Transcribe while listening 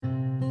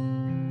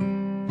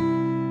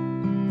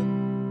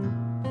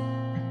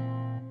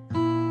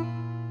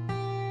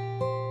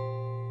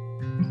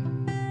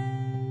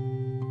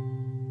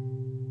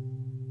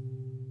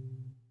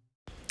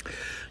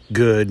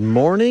Good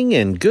morning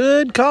and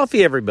good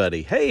coffee,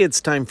 everybody. Hey,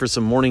 it's time for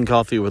some morning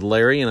coffee with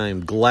Larry, and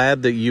I'm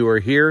glad that you are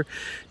here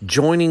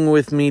joining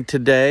with me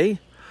today.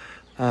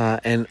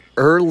 An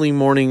early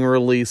morning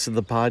release of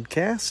the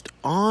podcast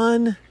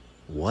on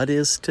what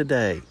is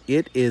today.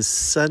 It is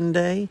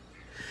Sunday,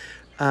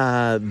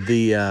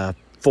 the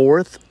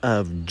 4th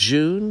of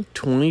June,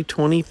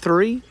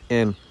 2023,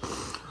 and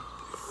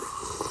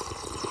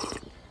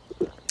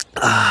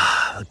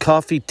the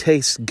coffee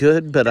tastes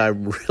good, but I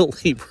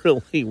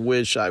really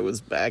wish I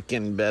was back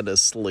in bed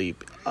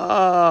asleep.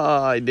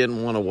 I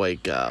didn't want to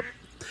wake up.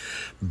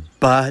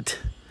 But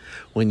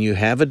when you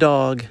have a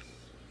dog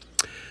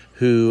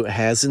who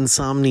has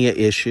insomnia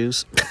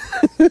issues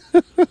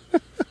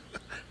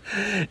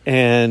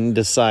and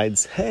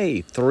decides,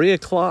 hey, 3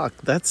 o'clock,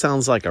 that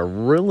sounds like a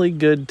really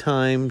good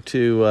time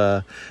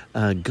to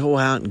go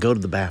out and go to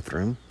the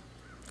bathroom.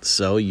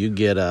 So you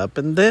get up,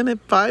 and then at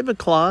 5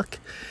 o'clock,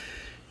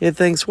 it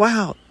thinks,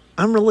 wow,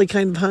 I'm really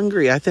kind of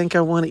hungry. I think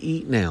I want to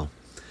eat now.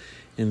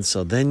 And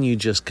so then you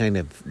just kind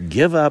of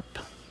give up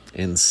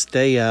and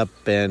stay up.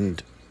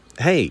 And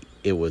hey,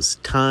 it was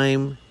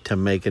time to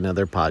make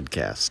another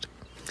podcast.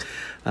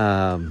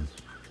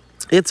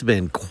 It's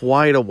been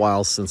quite a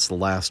while since the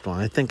last one.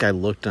 I think I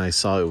looked and I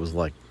saw it was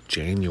like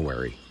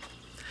January.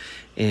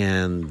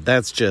 And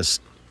that's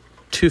just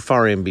too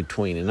far in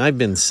between. And I've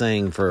been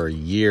saying for a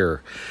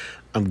year,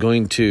 I'm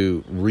going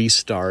to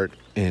restart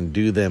and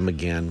do them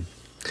again.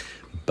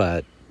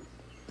 But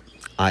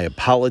I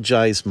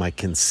apologize. My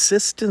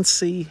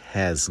consistency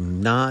has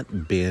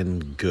not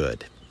been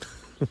good.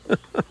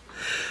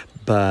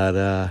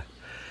 But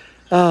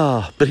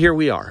here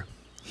we are.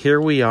 Here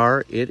we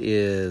are. It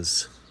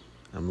is,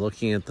 I'm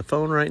looking at the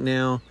phone right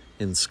now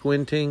and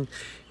squinting.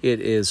 It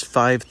is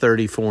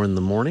 5:34 in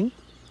the morning.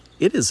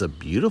 It is a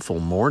beautiful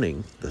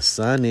morning. The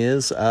sun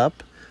is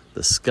up.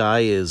 The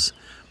sky is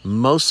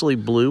mostly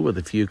blue with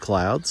a few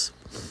clouds.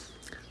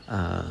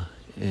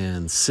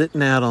 And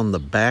sitting out on the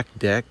back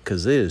deck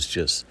because it is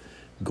just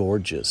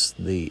gorgeous.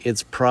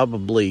 It's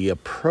probably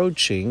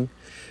approaching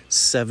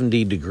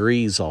 70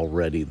 degrees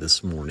already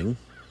this morning.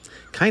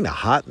 Kind of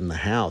hot in the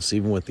house,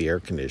 even with the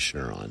air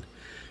conditioner on.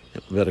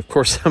 But of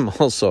course,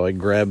 I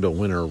grabbed a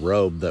winter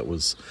robe that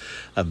was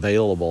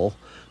available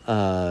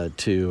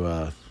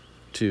to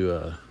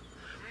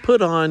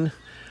put on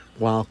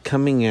while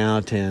coming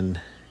out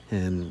and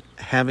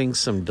having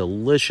some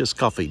delicious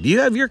coffee. Do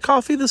you have your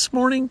coffee this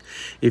morning?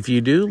 If you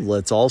do,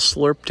 let's all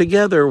slurp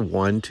together.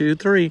 1, 2,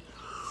 3.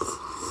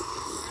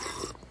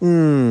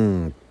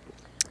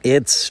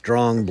 It's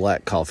strong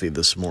black coffee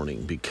this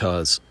morning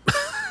because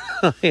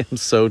I am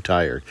so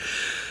tired.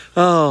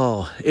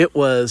 Oh, it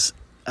wasn't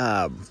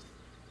a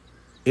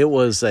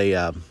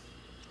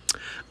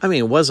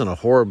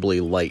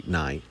horribly late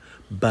night,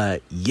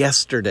 but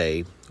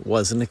yesterday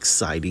was an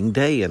exciting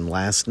day, and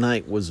last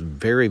night was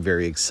very,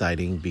 very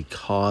exciting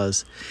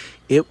because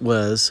it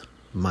was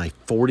my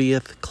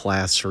 40th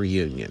class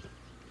reunion.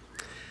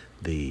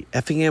 The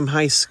Effingham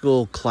High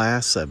School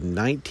class of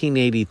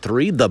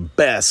 1983, the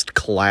best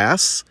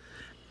class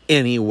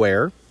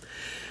anywhere.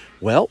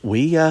 Well,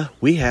 we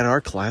had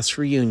our class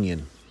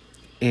reunion,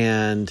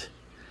 and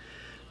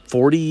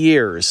 40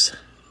 years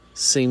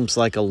seems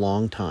like a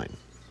long time.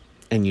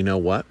 And you know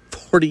what?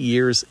 40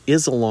 years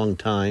is a long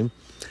time.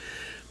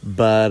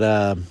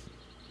 But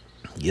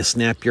you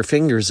snap your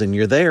fingers and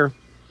you're there.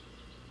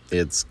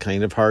 It's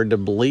kind of hard to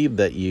believe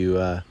that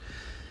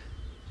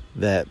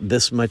that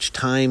this much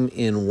time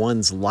in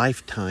one's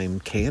lifetime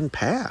can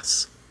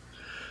pass.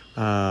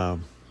 But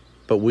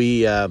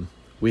we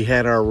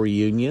had our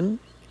reunion,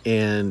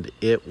 and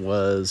it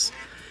was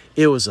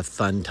a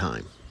fun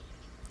time.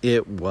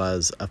 It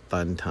was a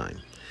fun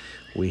time.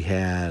 We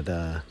had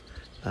a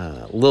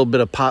little bit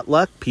of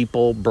potluck.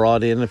 People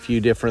brought in a few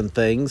different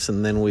things,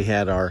 and then we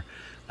had our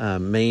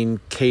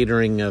main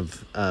catering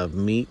of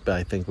meat. But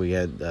I think we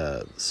had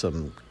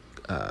some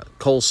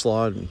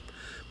coleslaw and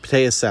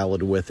potato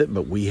salad with it.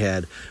 But we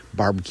had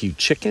barbecue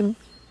chicken.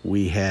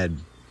 We had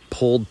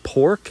pulled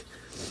pork.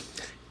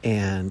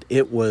 And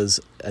it was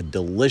a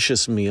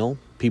delicious meal.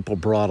 People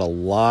brought a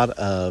lot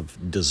of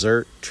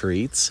dessert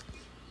treats.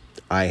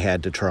 I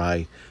had to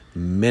try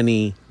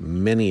many,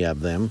 many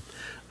of them.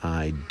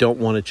 I don't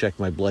want to check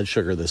my blood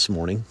sugar this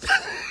morning.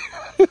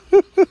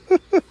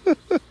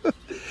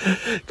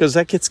 Because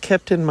that gets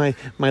kept in my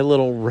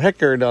little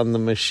record on the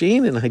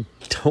machine, and I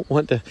don't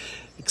want to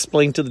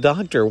explain to the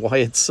doctor why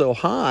it's so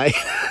high.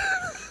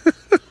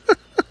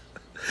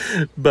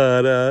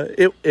 But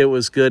it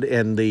was good,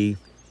 and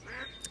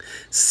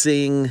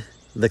seeing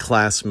the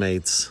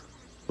classmates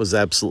was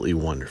absolutely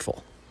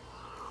wonderful.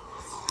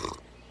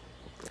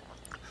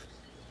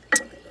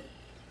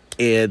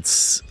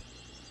 It's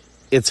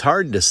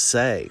hard to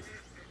say,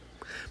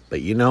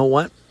 but you know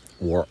what?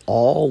 We're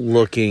all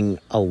looking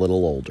a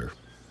little older.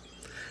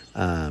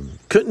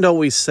 Couldn't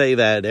always say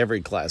that at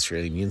every class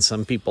reunion.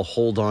 Some people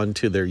hold on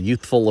to their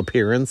youthful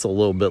appearance a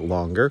little bit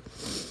longer.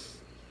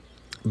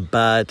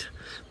 But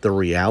the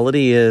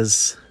reality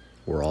is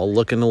we're all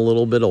looking a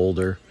little bit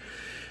older.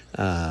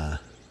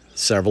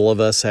 Several of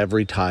us have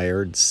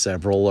retired.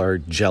 Several are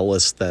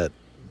jealous that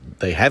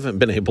they haven't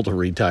been able to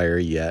retire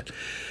yet.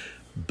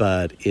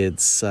 But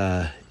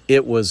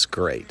it was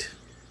great.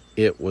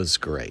 It was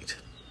great.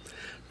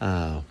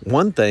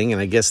 One thing, and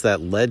I guess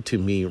that led to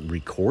me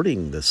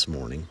recording this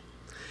morning,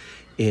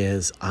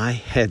 is I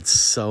had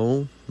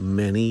so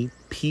many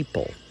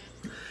people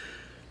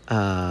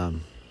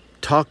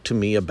talk to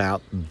me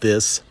about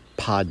this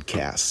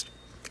podcast.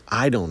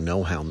 I don't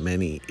know how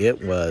many.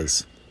 It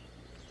was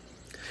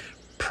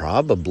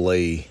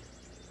probably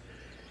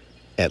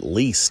at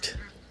least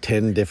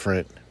 10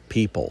 different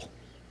people.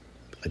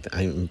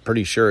 I'm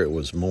pretty sure it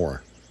was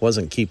more.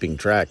 Wasn't keeping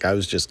track. I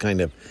was just kind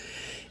of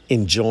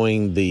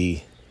enjoying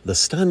the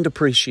stunned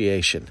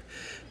appreciation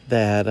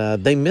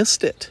that they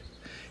missed it.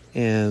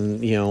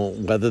 And,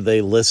 whether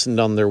they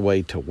listened on their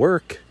way to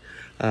work.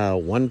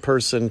 One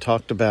person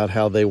talked about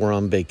how they were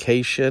on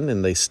vacation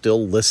and they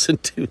still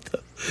listened to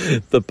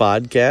the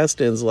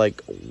podcast. And it's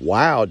like,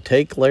 wow,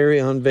 take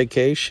Larry on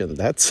vacation.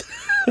 That's...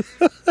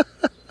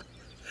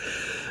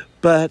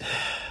 But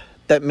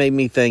that made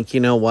me think,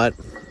 you know what?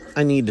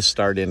 I need to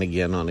start in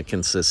again on a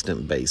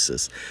consistent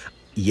basis.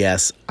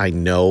 Yes, I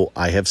know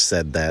I have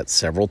said that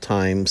several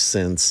times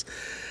since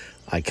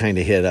I kind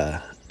of hit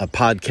a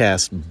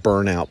podcast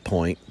burnout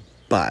point,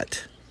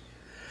 but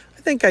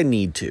I think I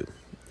need to.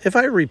 If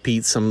I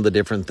repeat some of the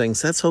different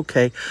things, that's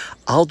okay.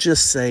 I'll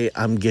just say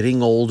I'm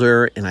getting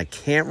older and I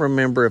can't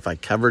remember if I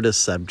covered a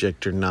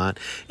subject or not.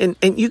 And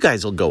you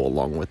guys will go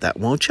along with that,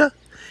 won't you?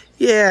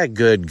 Yeah,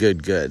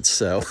 good.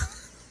 So...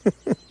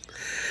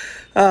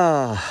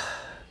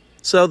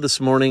 So this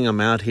morning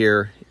I'm out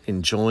here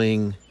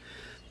enjoying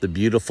the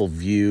beautiful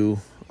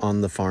view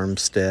on the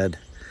farmstead.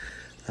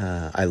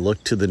 I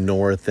look to the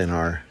north in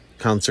our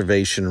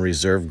conservation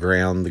reserve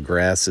ground. The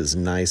grass is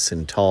nice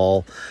and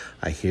tall.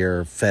 I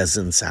hear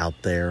pheasants out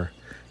there.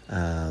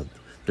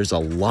 There's a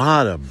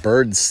lot of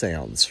bird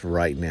sounds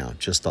right now,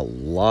 just a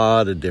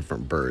lot of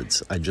different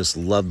birds. I just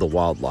love the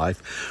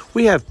wildlife.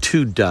 We have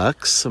 2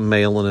 ducks, a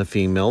male and a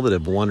female, that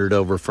have wandered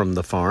over from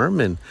the farm.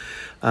 And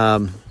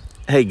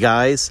hey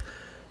guys,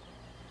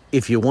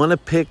 if you want to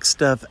pick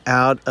stuff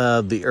out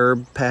of the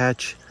herb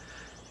patch,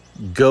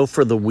 go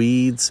for the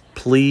weeds.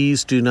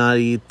 Please do not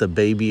eat the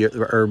baby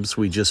herbs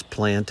we just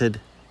planted.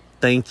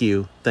 Thank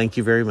you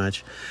very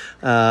much.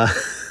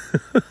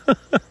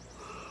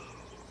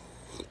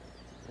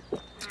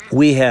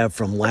 We have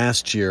from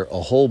last year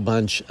a whole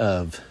bunch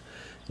of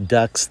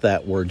ducks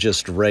that were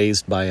just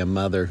raised by a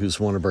mother who's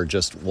one of our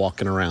just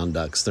walking around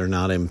ducks. They're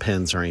not in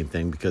pens or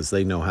anything because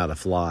they know how to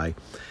fly.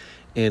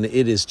 And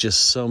it is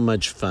just so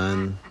much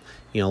fun.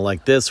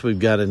 Like this, we've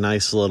got a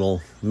nice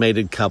little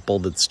mated couple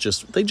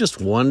they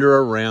just wander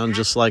around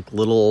just like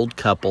little old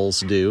couples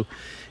do.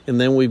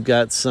 And then we've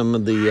got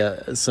some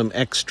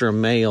extra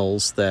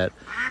males that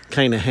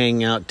kind of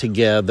hang out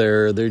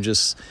together. They're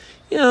just...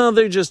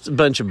 they're just a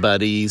bunch of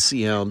buddies.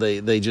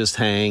 They just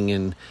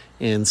hang,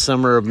 and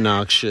some are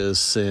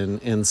obnoxious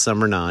and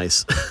some are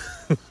nice.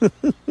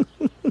 And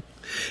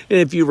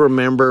if you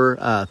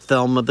remember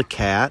Thelma the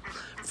cat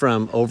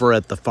from over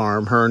at the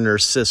farm, her and her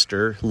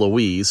sister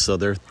Louise, so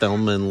they're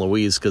Thelma and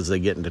Louise because they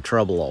get into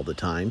trouble all the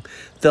time.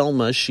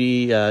 Thelma,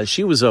 she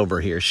was over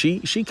here.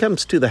 She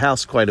comes to the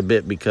house quite a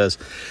bit because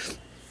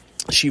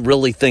she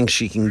really thinks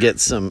she can get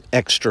some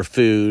extra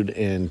food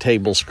and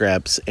table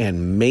scraps,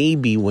 and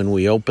maybe when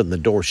we open the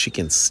door, she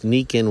can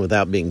sneak in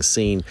without being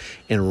seen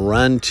and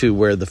run to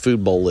where the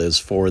food bowl is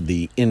for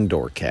the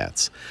indoor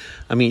cats.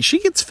 I mean, she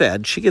gets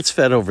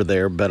fed over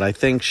there, but I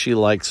think she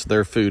likes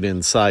their food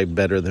inside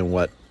better than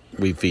what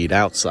we feed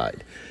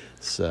outside.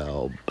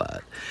 So,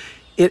 but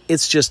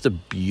it's just a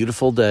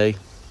beautiful day.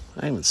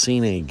 I haven't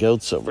seen any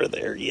goats over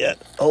there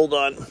yet. Hold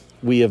on.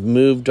 We have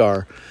moved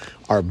our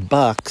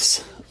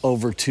bucks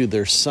over to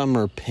their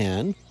summer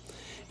pen,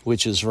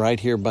 which is right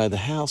here by the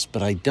house,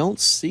 but I don't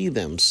see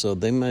them, so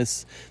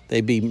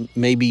they be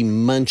maybe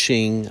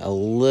munching a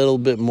little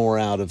bit more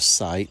out of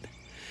sight.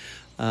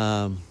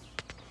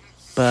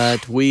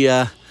 But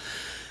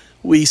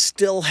we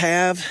still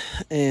have,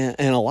 and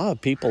a lot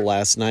of people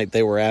last night,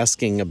 they were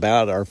asking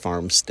about our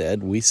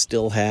farmstead. We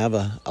still have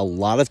a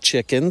lot of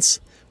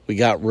chickens. We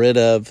got rid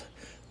of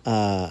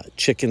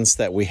chickens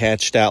that we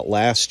hatched out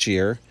last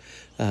year.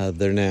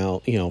 They're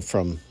now,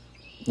 from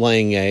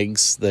laying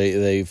eggs,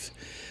 they're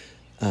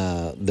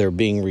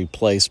being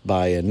replaced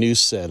by a new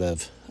set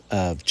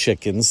of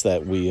chickens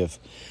that we have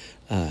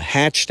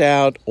hatched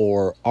out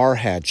or are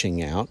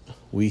hatching out.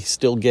 We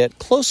still get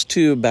close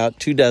to about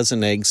 2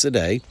 dozen eggs a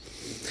day,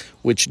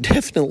 which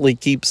definitely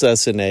keeps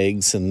us in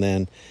eggs. And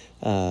then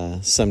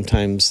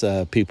sometimes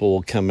people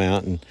will come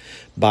out and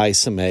buy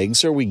some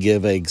eggs, or we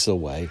give eggs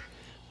away,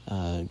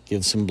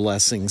 give some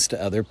blessings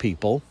to other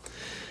people.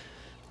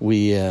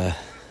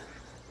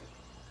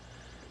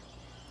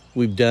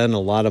 We've done a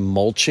lot of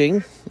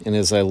mulching, and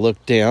as I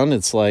look down,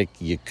 it's like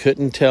you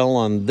couldn't tell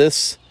on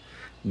this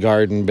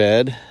garden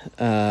bed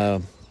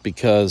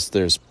because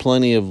there's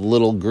plenty of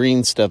little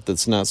green stuff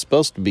that's not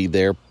supposed to be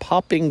there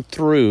popping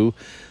through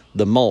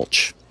the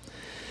mulch.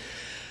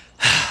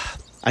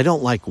 I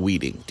don't like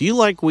weeding. Do you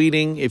like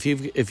weeding? If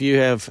you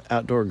have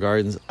outdoor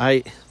gardens,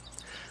 I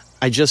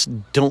just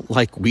don't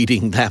like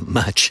weeding that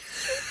much.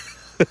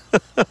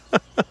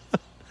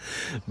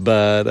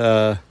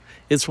 But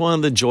it's one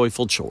of the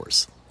joyful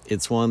chores.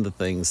 It's one of the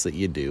things that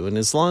you do, and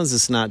as long as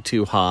it's not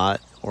too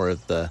hot, or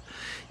if the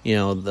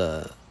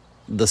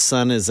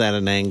sun is at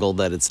an angle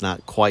that it's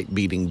not quite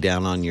beating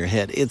down on your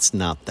head, it's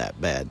not that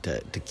bad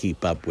to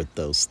keep up with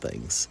those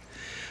things.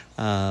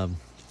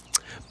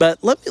 But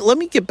let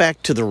me get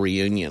back to the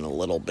reunion a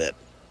little bit,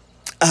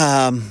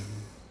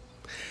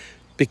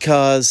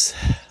 because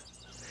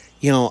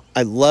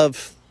I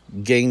love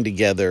getting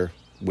together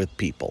with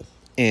people,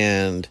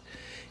 and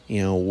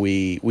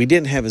we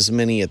didn't have as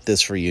many at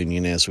this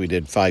reunion as we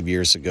did 5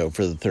 years ago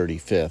for the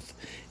 35th,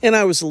 and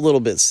I was a little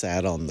bit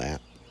sad on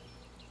that,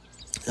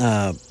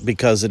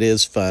 because it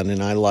is fun,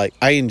 and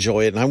I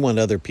enjoy it, and I want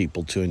other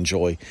people to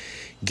enjoy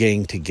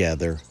getting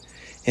together.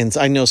 And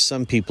I know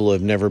some people who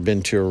have never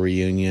been to a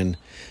reunion,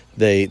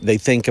 they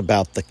think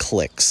about the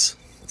cliques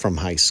from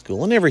high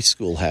school, and every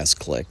school has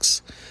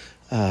cliques.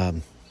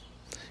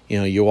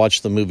 You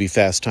watch the movie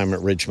Fast Time at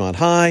Ridgemont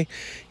High.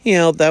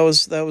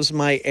 That was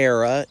my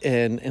era,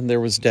 and there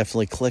was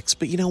definitely cliques.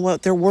 But you know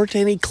what? There weren't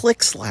any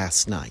cliques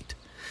last night.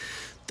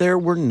 There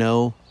were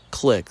no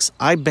cliques.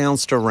 I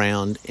bounced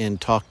around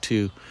and talked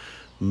to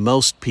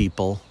most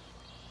people.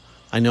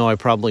 I know I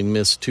probably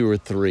missed 2 or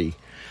 3.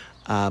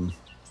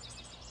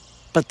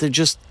 But there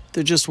just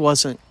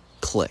wasn't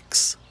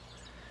cliques.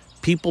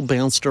 People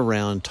bounced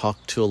around,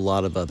 talked to a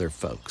lot of other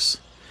folks.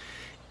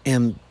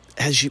 And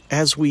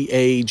as we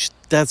age,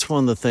 that's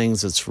one of the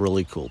things that's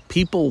really cool.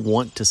 People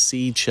want to see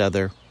each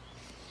other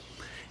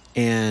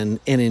and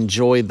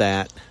enjoy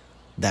that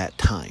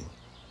time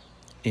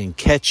and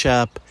catch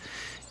up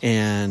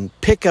and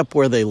pick up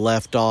where they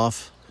left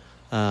off.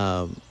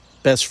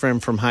 Best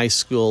friend from high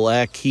school,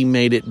 Eck, he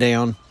made it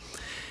down.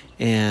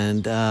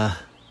 And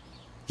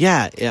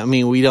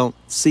we don't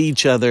see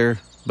each other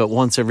but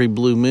once every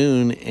blue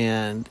moon,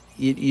 and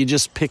you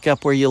just pick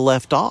up where you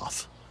left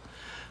off.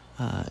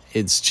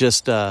 It's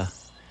just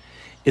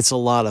it's a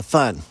lot of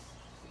fun.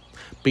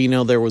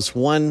 But there was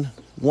one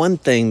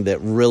thing that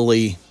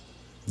really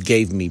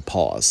gave me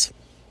pause.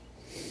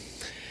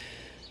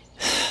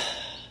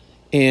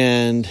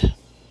 And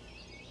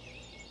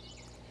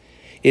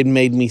it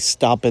made me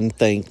stop and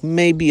think,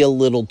 maybe a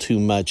little too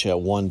much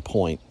at one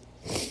point.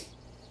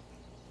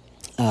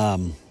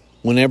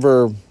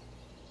 Whenever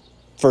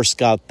first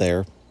got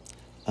there,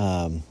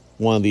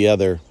 one of the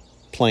other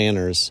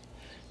planners,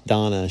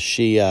 Donna,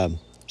 she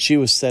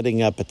was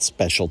setting up a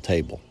special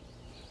table.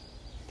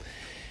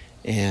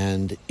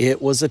 And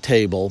it was a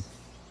table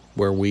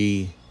where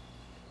we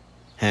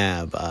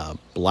have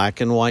black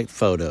and white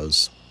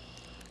photos,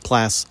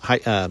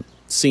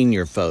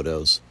 senior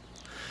photos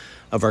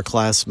of our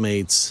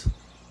classmates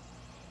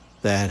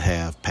that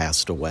have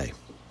passed away.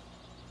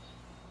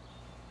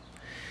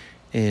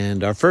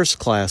 And our first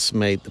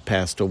classmate that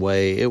passed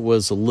away, it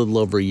was a little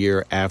over a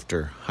year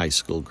after high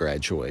school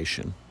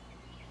graduation.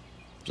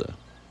 It was a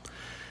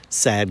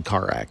sad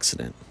car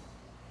accident.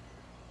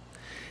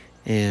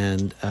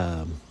 And,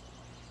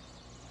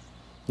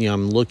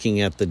 I'm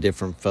looking at the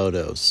different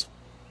photos,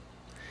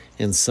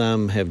 and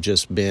some have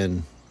just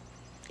been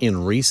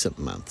in recent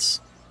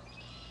months.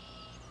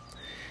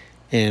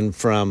 And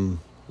from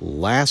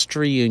last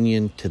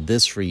reunion to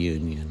this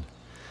reunion,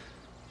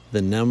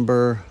 the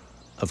number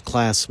of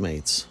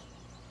classmates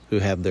who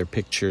have their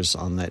pictures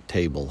on that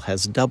table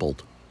has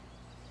doubled.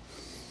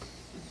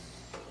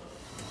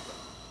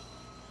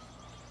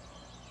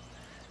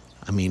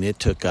 It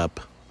took up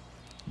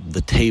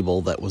the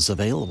table that was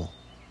available.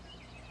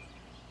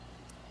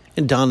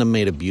 And Donna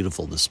made a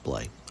beautiful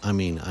display.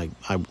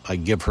 I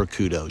give her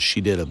kudos. She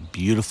did a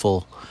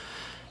beautiful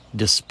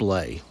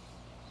display.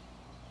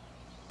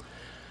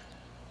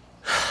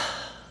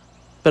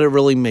 But it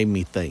really made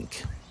me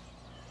think.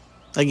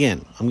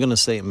 Again, I'm going to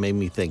say it made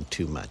me think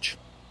too much.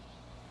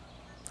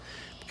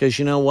 Because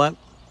you know what?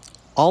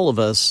 All of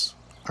us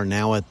are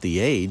now at the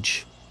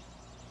age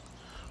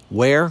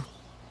where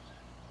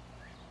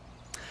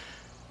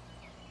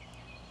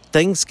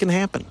things can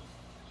happen.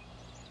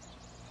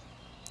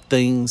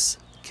 Things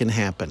can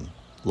happen.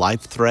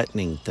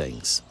 Life-threatening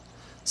things.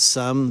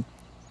 Some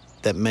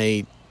that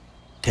may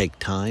take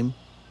time.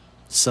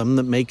 Some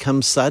that may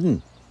come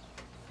sudden.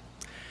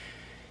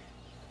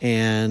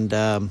 And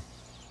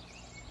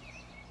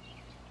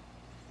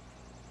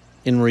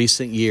in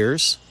recent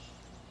years,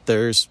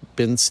 there's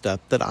been stuff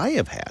that I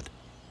have had.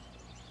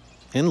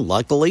 And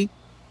luckily,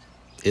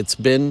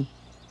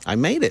 I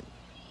made it.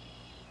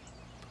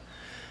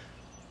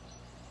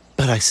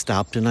 But I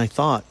stopped and I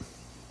thought,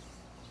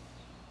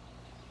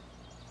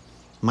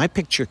 my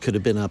picture could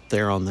have been up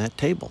there on that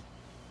table.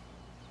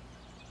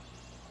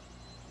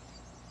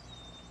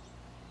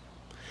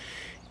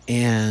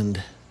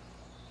 And,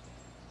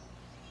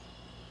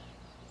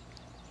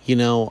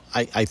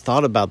 I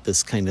thought about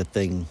this kind of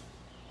thing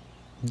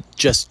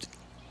just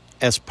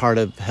as part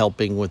of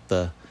helping with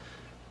the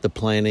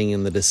planning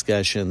and the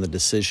discussion, the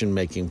decision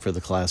making for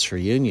the class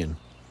reunion.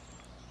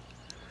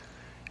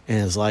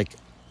 And it's like,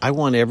 I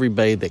want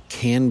everybody that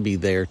can be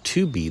there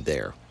to be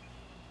there.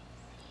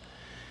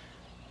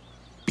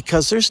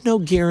 Because there's no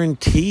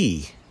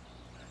guarantee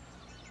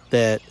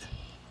that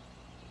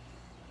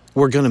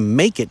we're going to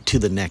make it to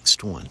the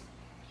next one.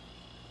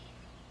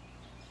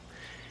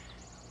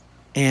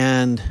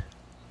 And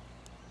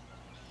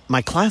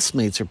my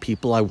classmates are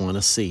people I want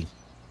to see.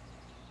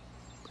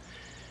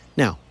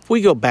 Now, if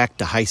we go back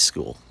to high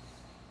school,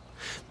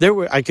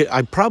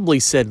 I probably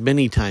said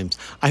many times,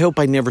 I hope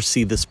I never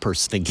see this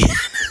person again.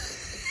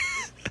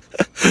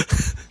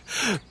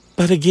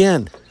 But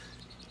again,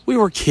 we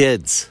were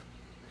kids.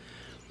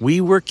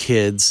 We were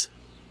kids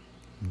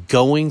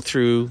going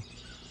through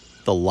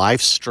the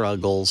life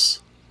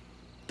struggles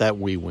that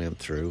we went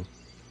through.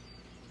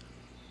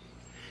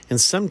 And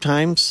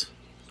sometimes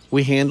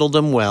we handled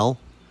them well,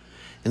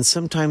 and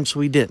sometimes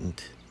we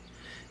didn't.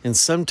 And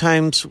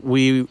sometimes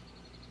we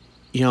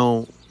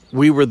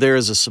were there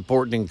as a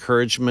support and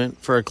encouragement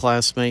for a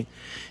classmate,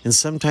 and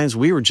sometimes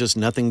we were just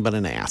nothing but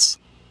an ass.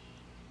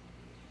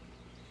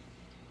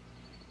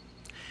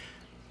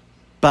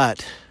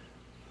 But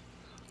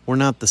we're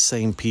not the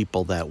same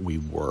people that we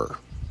were.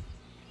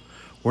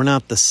 We're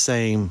not the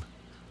same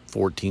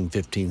 14,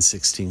 15,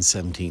 16,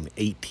 17,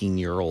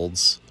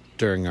 18-year-olds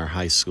during our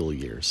high school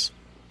years.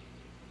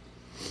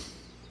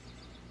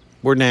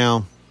 We're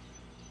now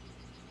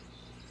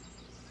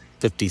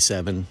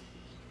 57,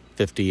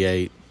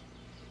 58.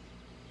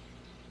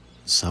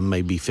 Some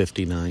may be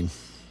 59.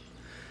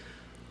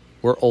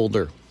 We're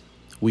older.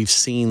 We've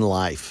seen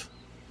life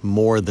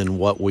more than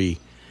what we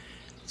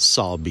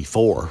saw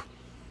before.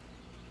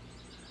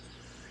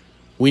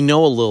 We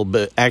know a little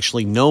bit,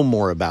 actually know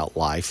more about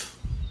life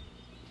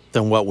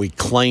than what we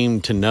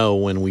claimed to know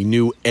when we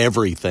knew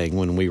everything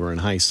when we were in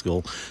high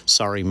school.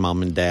 Sorry,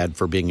 Mom and Dad,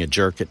 for being a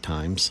jerk at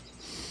times.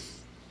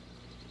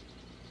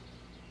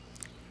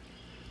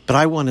 But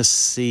I want to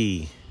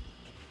see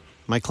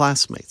my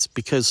classmates,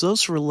 because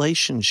those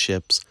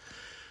relationships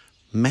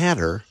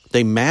matter.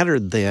 They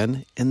mattered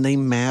then, and they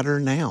matter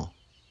now.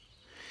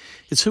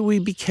 It's who we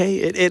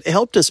became. It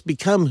helped us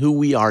become who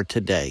we are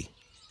today.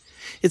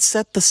 It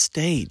set the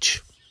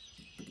stage.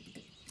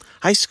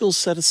 High school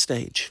set a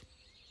stage.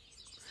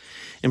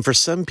 And for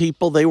some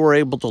people, they were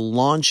able to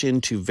launch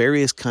into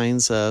various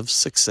kinds of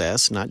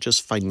success, not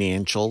just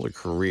financial or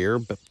career,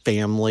 but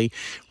family,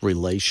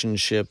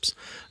 relationships,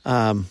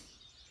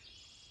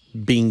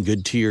 being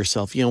good to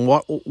yourself.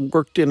 What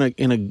worked in a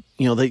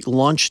they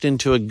launched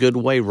into a good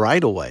way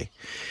right away.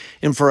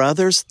 And for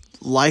others,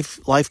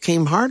 life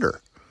came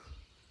harder.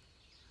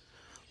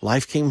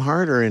 Life came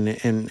harder,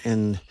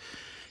 and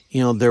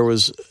there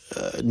was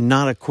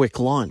not a quick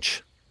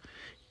launch.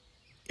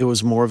 It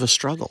was more of a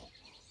struggle.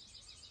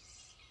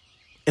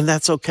 And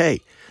that's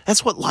okay.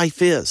 That's what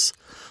life is.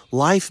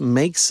 Life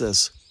makes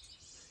us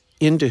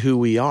into who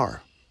we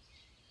are.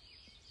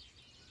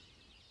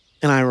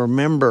 And I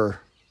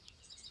remember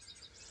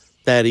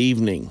that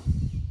evening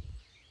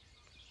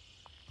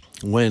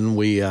when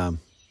we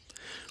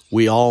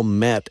all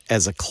met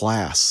as a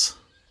class,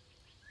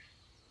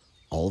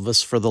 all of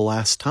us for the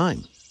last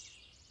time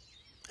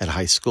at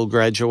high school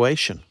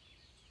graduation.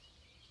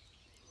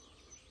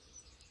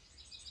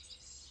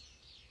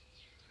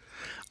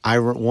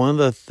 One of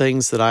the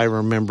things that I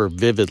remember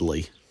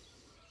vividly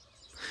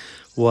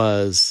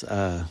was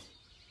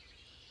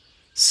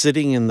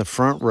sitting in the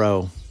front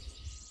row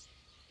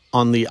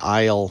on the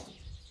aisle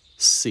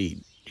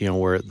seat,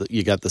 where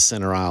you got the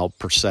center aisle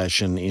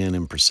procession in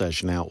and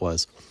procession out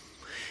was.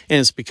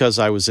 And it's because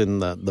I was in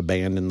the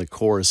band and the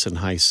chorus in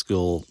high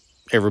school.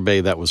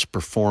 Everybody that was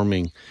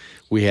performing,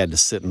 we had to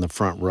sit in the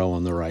front row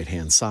on the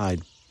right-hand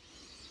side.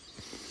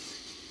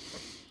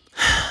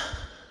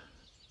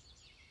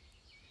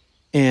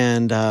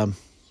 And I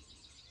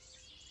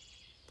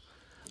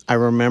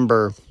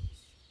remember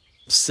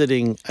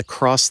sitting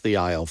across the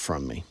aisle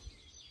from me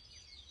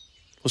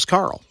was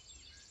Carl.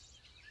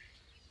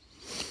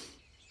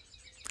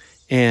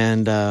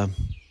 And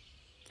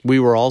we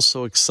were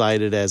also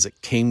excited as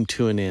it came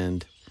to an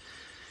end.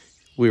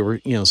 We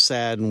were,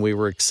 sad, and we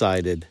were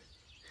excited.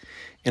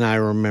 And I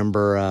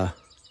remember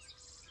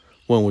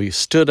when we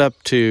stood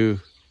up to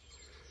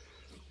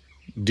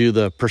do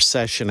the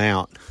procession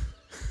out,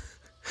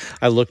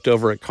 I looked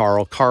over at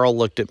Carl. Carl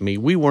looked at me.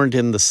 We weren't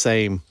in the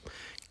same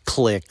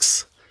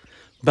cliques,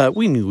 but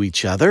we knew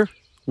each other.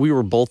 We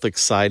were both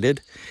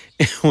excited.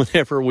 And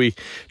whenever we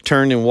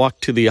turned and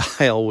walked to the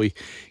aisle, we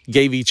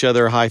gave each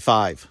other a high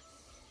five.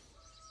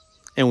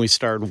 And we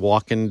started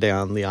walking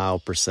down the aisle,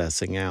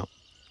 processing out.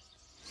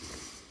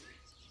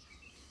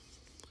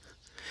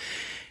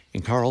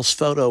 And Carl's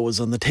photo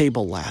was on the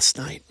table last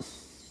night.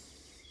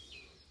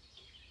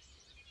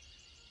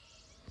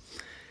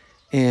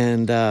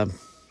 And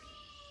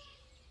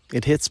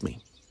it hits me.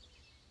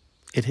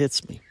 It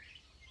hits me.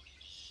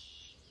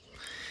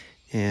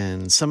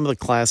 And some of the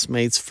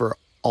classmates, for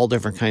all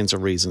different kinds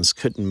of reasons,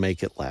 couldn't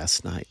make it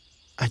last night.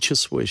 I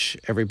just wish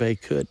everybody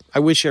could. I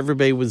wish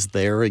everybody was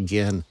there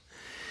again.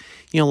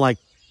 Like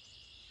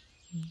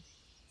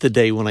the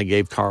day when I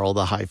gave Carl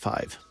the high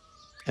five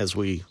as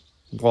we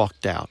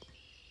walked out.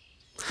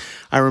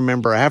 I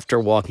remember after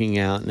walking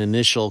out, an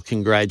initial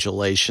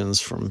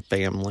congratulations from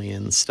family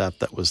and stuff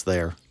that was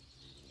there.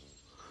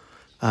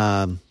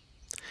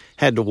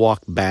 Had to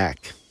walk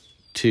back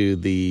to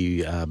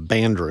the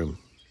band room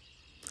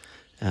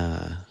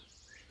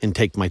and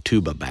take my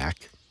tuba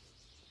back.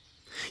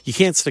 You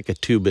can't stick a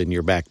tuba in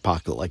your back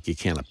pocket like you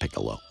can a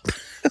piccolo.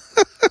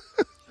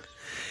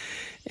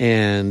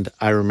 And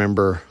I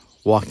remember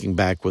walking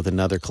back with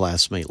another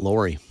classmate,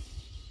 Lori,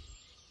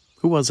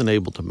 who wasn't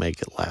able to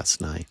make it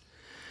last night.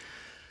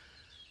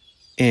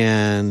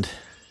 And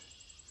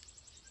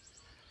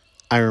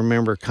I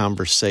remember a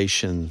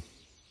conversation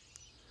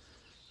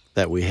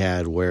that we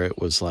had where it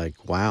was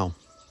like, wow,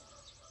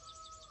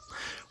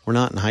 we're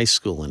not in high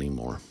school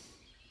anymore,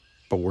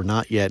 but we're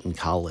not yet in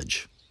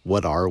college.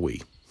 What are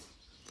we?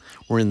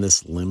 We're in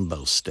this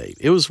limbo state.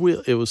 It was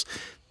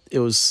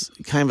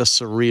kind of a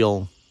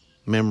surreal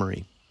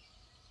memory.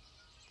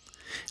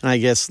 And I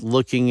guess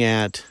looking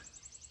at,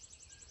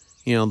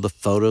 the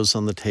photos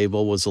on the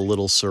table was a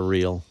little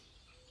surreal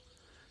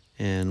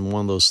and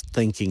one of those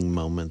thinking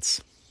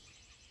moments.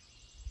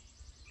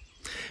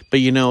 But,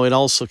 it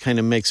also kind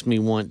of makes me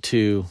want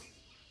to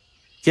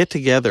get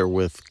together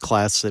with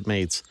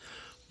classmates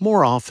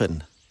more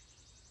often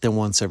than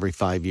once every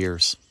 5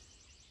 years.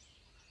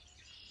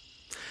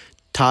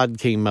 Todd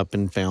came up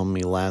and found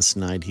me last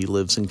night. He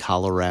lives in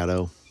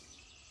Colorado.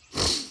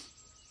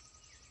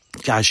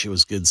 Gosh, it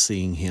was good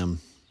seeing him.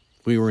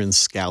 We were in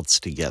Scouts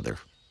together.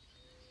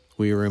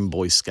 We were in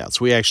Boy Scouts.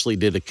 We actually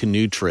did a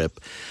canoe trip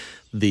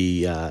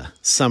the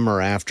summer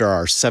after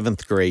our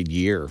 7th grade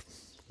year.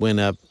 Went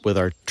up with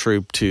our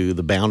troop to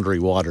the boundary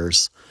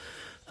waters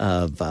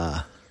of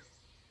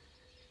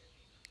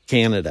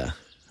Canada,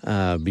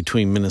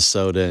 between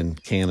Minnesota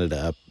and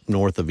Canada, up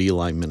north of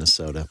Ely,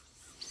 Minnesota.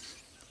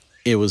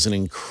 It was an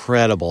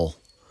incredible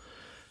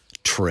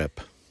trip.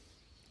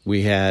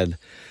 We had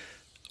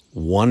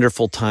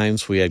wonderful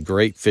times. We had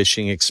great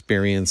fishing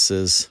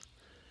experiences.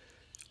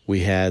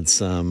 We had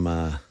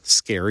some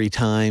scary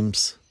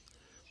times,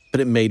 but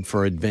it made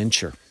for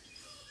adventure.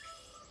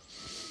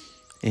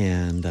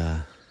 And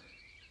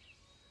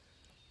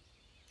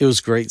it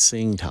was great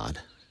seeing Todd.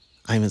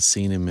 I haven't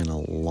seen him in a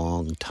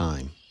long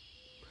time.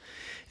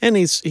 And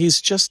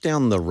he's just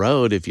down the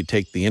road if you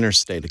take the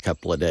interstate a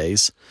couple of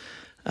days.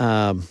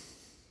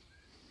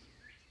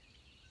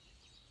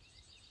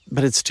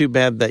 But it's too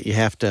bad that you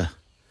have to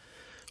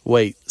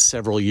wait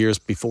several years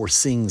before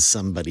seeing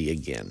somebody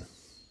again.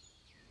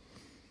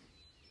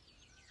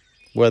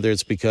 Whether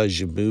it's because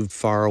you moved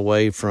far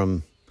away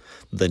from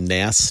the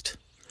nest,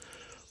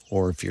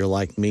 or if you're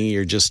like me,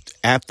 you're just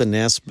at the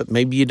nest, but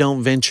maybe you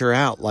don't venture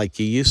out like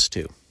you used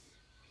to.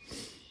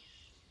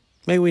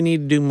 Maybe we need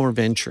to do more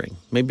venturing.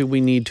 Maybe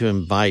we need to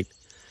invite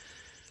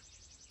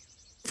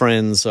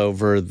friends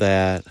over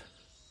that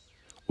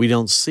we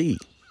don't see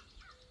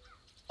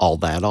all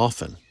that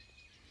often.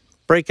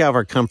 Break out of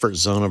our comfort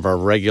zone of our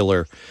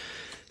regular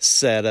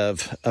set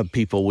of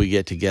people we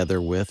get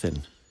together with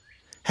and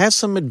have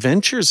some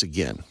adventures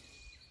again.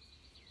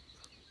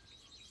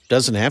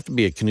 Doesn't have to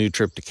be a canoe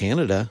trip to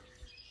Canada,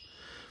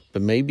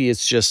 but maybe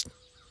it's just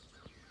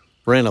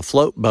rent a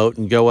float boat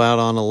and go out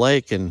on a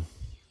lake and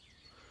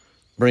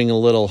bring a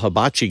little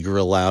hibachi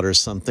grill out or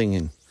something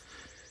and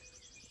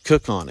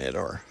cook on it,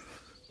 or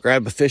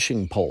grab a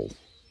fishing pole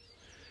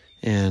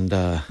and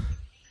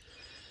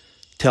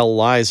tell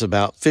lies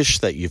about fish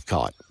that you've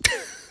caught.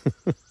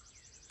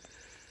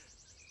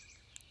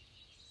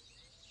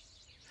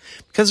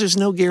 Because there's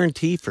no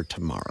guarantee for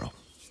tomorrow.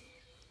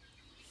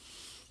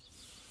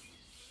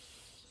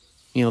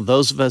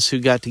 Those of us who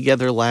got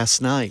together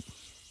last night,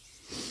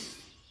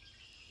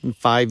 in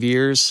 5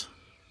 years,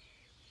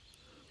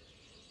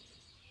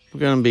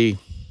 we're going to be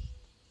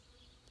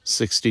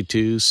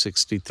 62,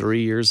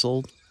 63 years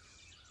old.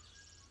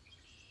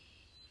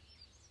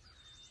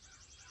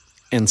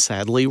 And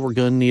sadly, we're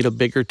going to need a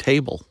bigger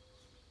table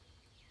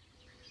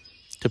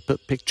to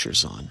put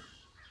pictures on.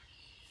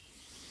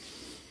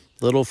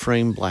 Little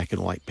frame black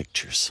and white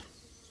pictures.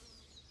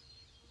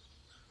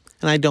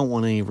 And I don't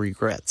want any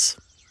regrets.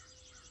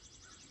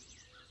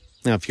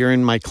 Now, if you're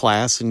in my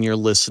class and you're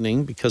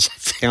listening, because I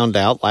found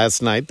out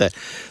last night that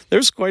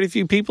there's quite a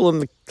few people in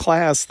the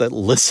class that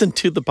listen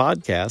to the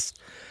podcast,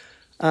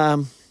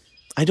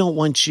 I don't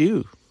want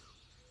you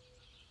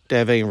to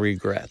have any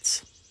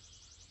regrets.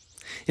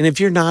 And if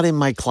you're not in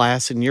my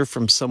class and you're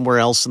from somewhere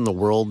else in the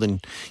world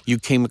and you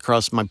came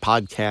across my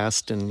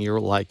podcast and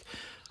you're like,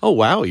 oh,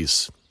 wow,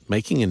 he's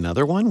making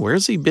another one?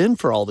 Where's he been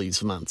for all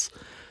these months?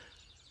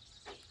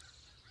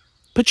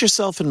 Put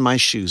yourself in my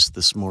shoes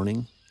this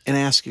morning and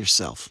ask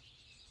yourself,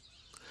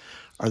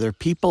 are there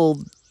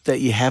people that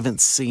you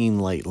haven't seen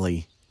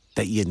lately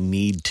that you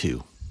need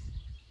to?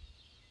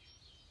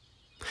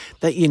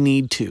 That you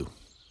need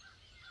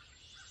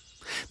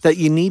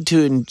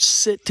to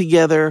sit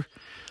together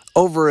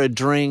over a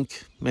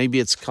drink. Maybe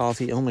it's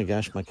coffee. Oh my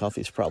gosh, my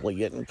coffee's probably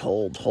getting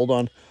cold. Hold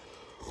on.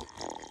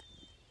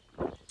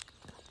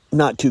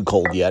 Not too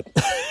cold yet.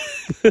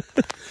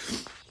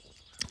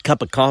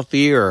 Cup of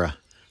coffee or an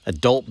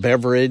adult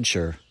beverage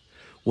or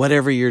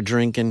whatever you're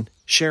drinking,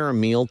 share a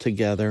meal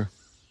together,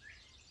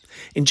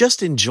 and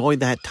just enjoy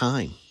that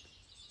time.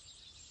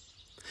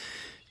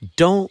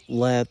 Don't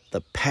let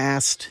the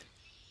past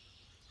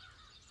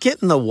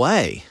get in the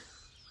way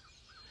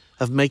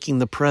of making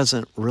the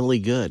present really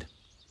good.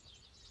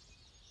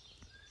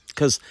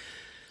 Because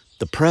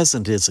the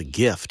present is a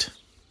gift.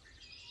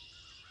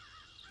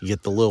 You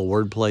get the little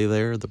wordplay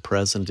there? The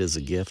present is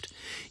a gift.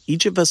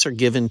 Each of us are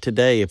given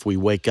today if we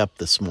wake up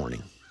this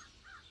morning.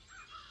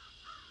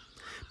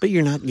 But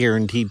you're not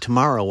guaranteed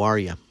tomorrow, are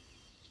you?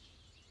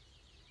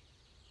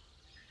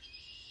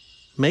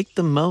 Make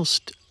the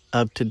most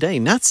of today.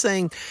 Not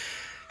saying,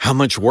 how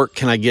much work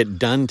can I get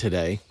done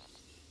today?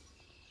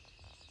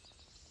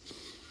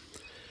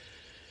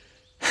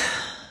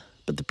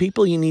 But the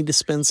people you need to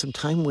spend some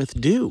time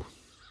with do.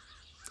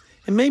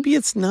 And maybe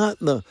it's not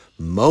the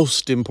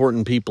most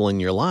important people in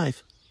your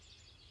life,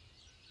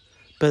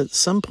 but at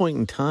some point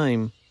in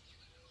time,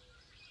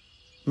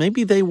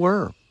 maybe they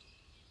were.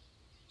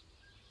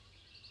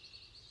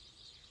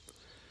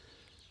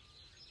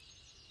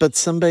 But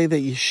somebody that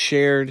you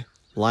shared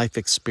life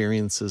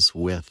experiences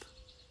with.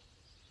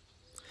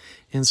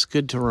 And it's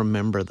good to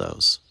remember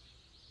those.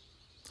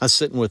 I was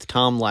sitting with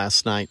Tom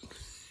last night,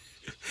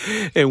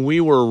 and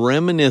we were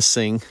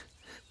reminiscing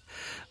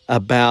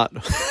about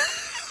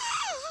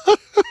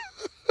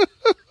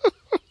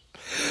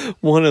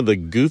one of the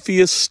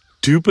goofiest,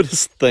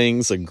 stupidest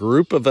things a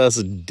group of us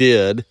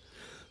did.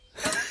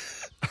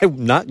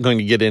 I'm not going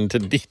to get into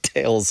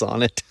details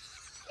on it.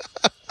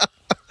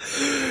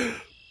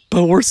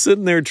 But we're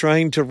sitting there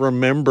trying to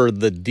remember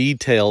the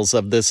details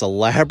of this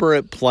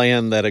elaborate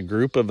plan that a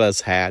group of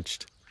us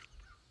hatched.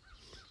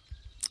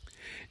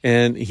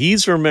 And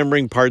he's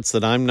remembering parts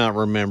that I'm not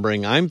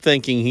remembering. I'm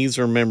thinking he's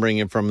remembering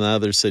it from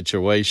another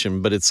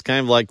situation. But it's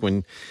kind of like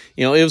when,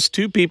 it was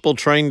two people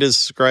trying to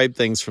describe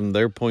things from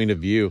their point of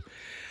view.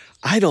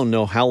 I don't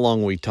know how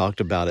long we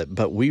talked about it,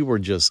 but we were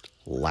just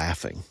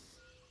laughing.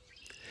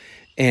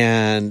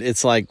 And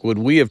it's like, would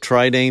we have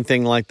tried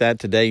anything like that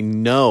today?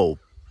 No.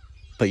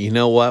 But you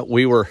know what?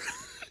 We were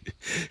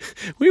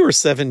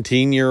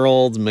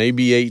 17-year-olds,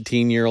 maybe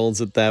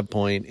 18-year-olds at that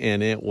point,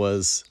 and it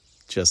was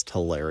just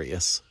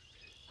hilarious.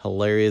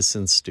 Hilarious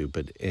and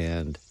stupid.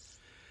 And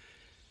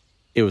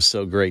it was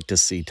so great to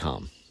see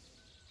Tom.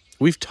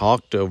 We've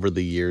talked over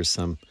the years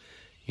some,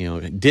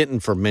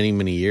 didn't for many,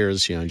 many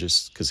years,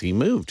 just because he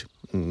moved.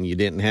 And you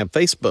didn't have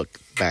Facebook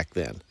back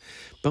then.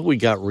 But we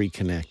got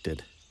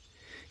reconnected.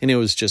 And it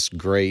was just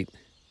great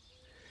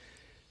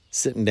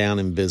sitting down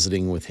and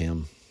visiting with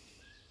him.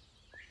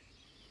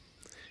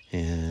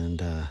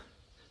 And a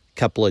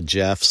couple of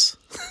Jeffs,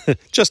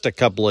 just a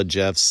couple of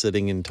Jeffs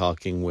sitting and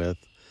talking with.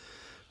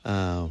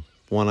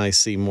 One I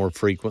see more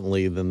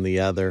frequently than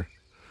the other.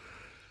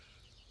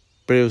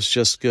 But it was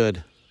just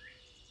good.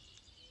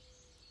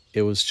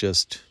 It was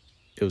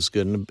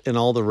good. And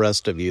all the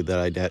rest of you that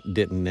I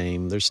didn't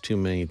name, there's too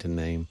many to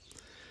name.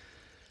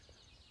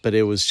 But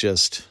it was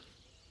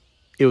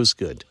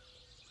good.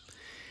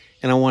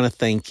 And I want to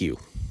thank you.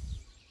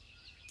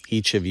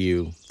 Each of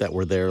you that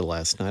were there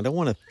last night, I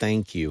want to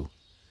thank you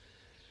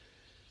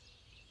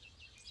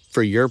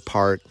for your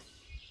part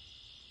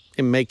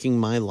in making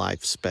my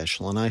life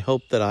special. And I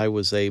hope that I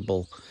was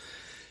able,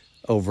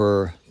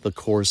 over the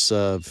course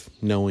of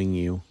knowing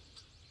you,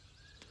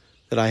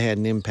 that I had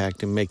an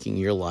impact in making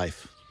your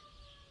life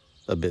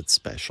a bit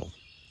special.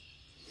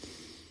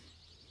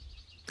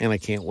 And I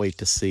can't wait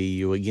to see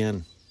you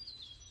again.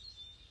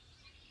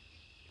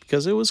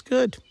 Because it was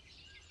good.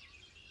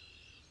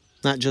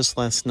 Not just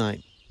last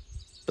night.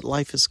 But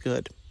life is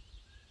good.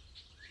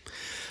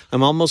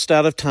 I'm almost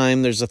out of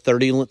time. There's a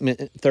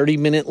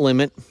 30-minute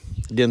limit.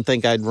 Didn't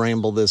think I'd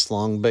ramble this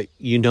long, but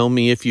you know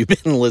me if you've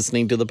been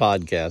listening to the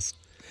podcast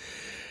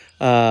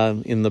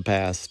in the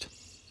past.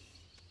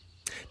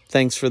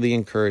 Thanks for the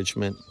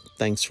encouragement.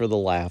 Thanks for the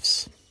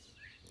laughs.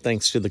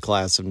 Thanks to the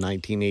class of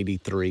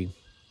 1983.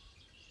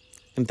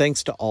 And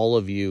thanks to all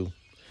of you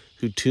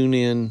who tune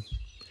in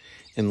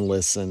and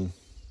listen.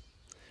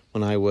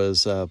 When I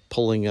was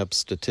pulling up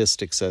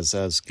statistics as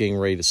I was getting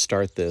ready to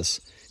start this,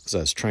 because I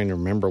was trying to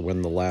remember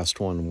when the last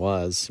one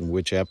was and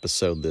which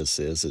episode this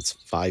is. It's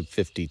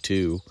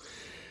 552.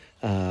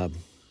 On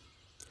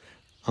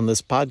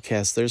this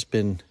podcast, there's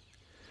been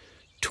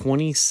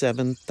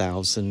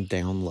 27,000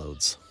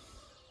 downloads.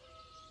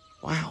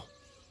 Wow.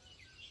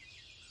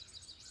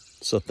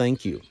 So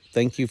thank you.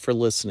 Thank you for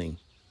listening,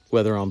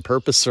 whether on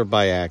purpose or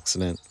by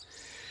accident.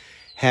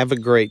 Have a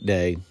great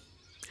day.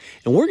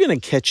 And we're going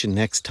to catch you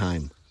next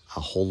time a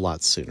whole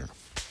lot sooner.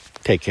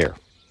 Take care.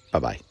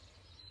 Bye-bye.